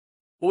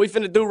What we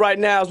finna do right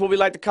now is what we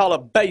like to call a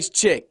bass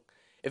check.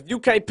 If you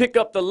can't pick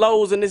up the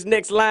lows in this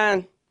next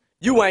line,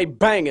 you ain't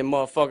banging,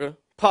 motherfucker.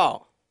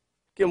 Paul,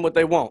 give them what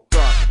they want.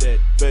 Drop that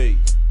bass,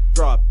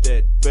 drop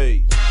that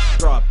bass,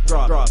 drop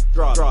bass,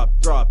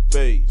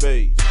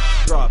 bass,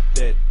 drop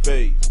that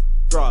bass,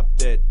 drop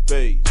that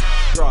bass,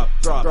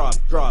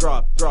 drop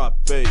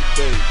bass,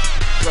 bass,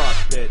 drop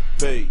that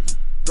bass,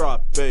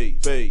 drop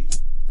bass,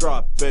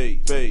 drop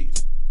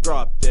bass,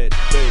 drop that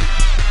bass.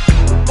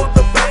 Put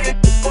the bass,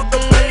 put the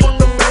bass, put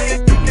the bass,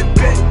 you can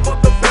bet,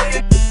 put the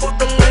bass, put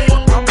the bass,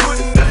 I'm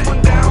putting that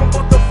one down,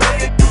 put the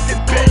bass, you can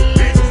bet,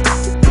 bitch,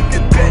 you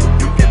can bet,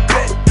 you can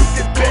bet, you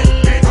can bet,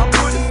 bitch, I'm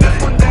putting that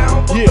one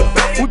down, yeah,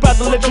 we about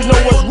to let you know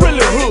what's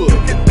really hood,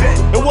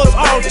 and what's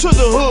all to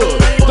the hood,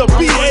 the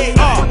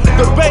BAR,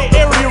 the Bay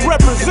Area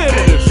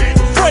representatives,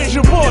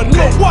 Frazier Boy,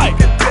 Lil Wyte,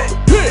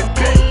 yeah,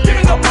 give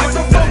me the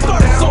microphone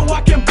first so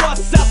I can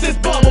bust out this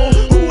bubble,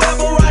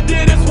 whoever I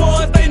did this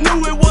was, they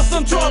knew it was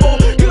some trouble.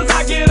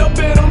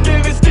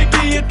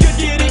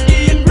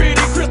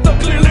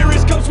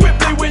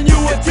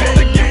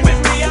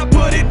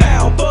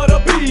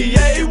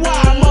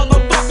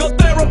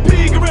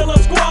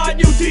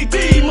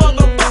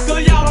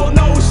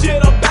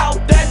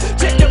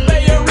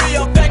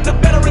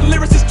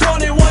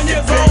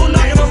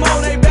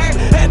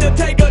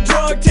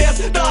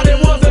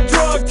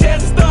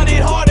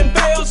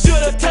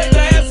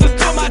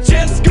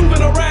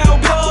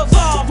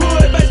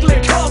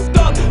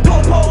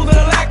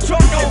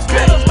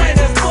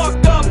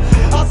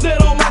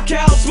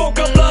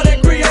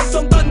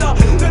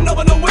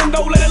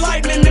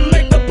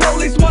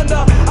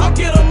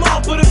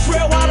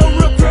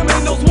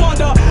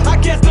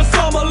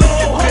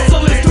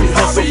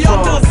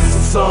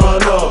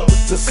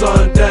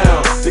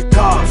 Sundown, the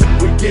cops,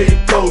 we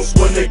get close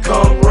when they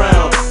come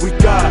round. We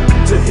got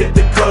to hit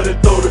the cut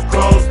and throw the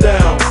crumbs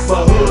down.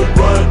 My hood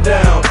run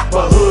down,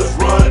 my hood's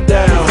run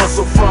down. We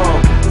hustle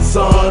from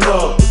sun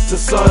up to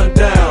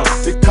sundown.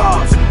 The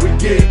cops, we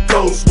get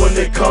close when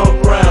they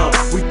come round.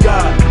 We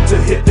got to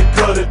hit the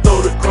cut and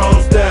throw the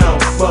crumbs down.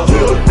 My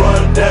hood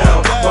run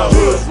down, my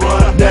hood's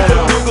run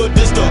down. Nigga,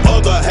 this the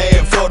other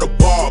half for the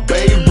bar,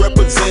 babe.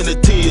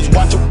 Representatives,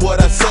 watchin'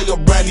 what I say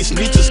around these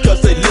snitches,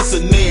 cause they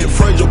listening.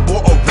 Frazier Boy,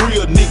 a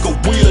real nigga,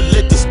 we'll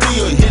let the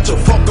steel hit you.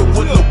 Fuckin'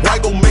 with the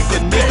white, gon' make a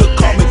nigga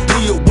come and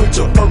deal with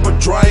you. Purple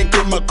drink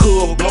in my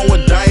cup,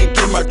 blowin' dank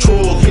in my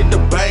truck. Hit the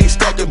bank,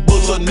 stacking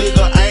buzzer,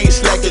 nigga, I ain't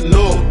slacking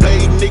up.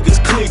 Babe,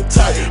 niggas click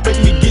tight, make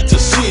me get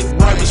your shit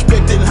right.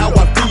 Respecting how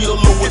I feel,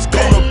 or it's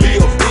gonna be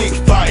a big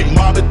fight.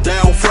 Mob it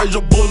down,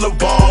 Frazier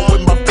Boulevard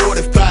with my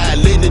 45.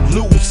 Let it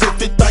loose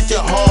if it think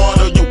you're hard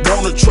or you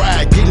wanna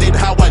try. Getting it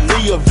how I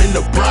live in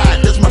the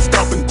bride, that's my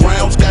stomping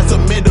grounds. Got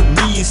some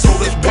enemies, so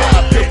that's why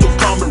I pistol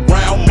coming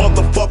round.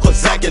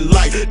 Motherfuckers acting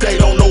like they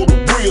don't know the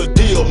real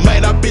deal.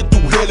 Man, I been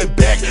through hell and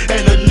back,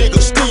 and the nigga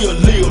still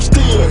live,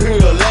 still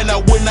here. And I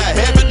when I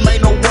have it,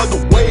 man, no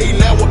other way.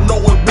 Now I'm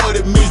knowing what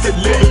it means to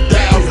live it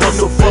down from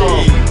the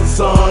from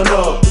sun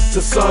up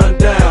to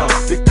sundown.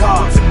 The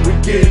cops, we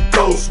get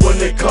close when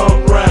they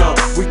come round.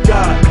 We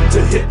got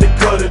to hit the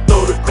cut and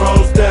throw the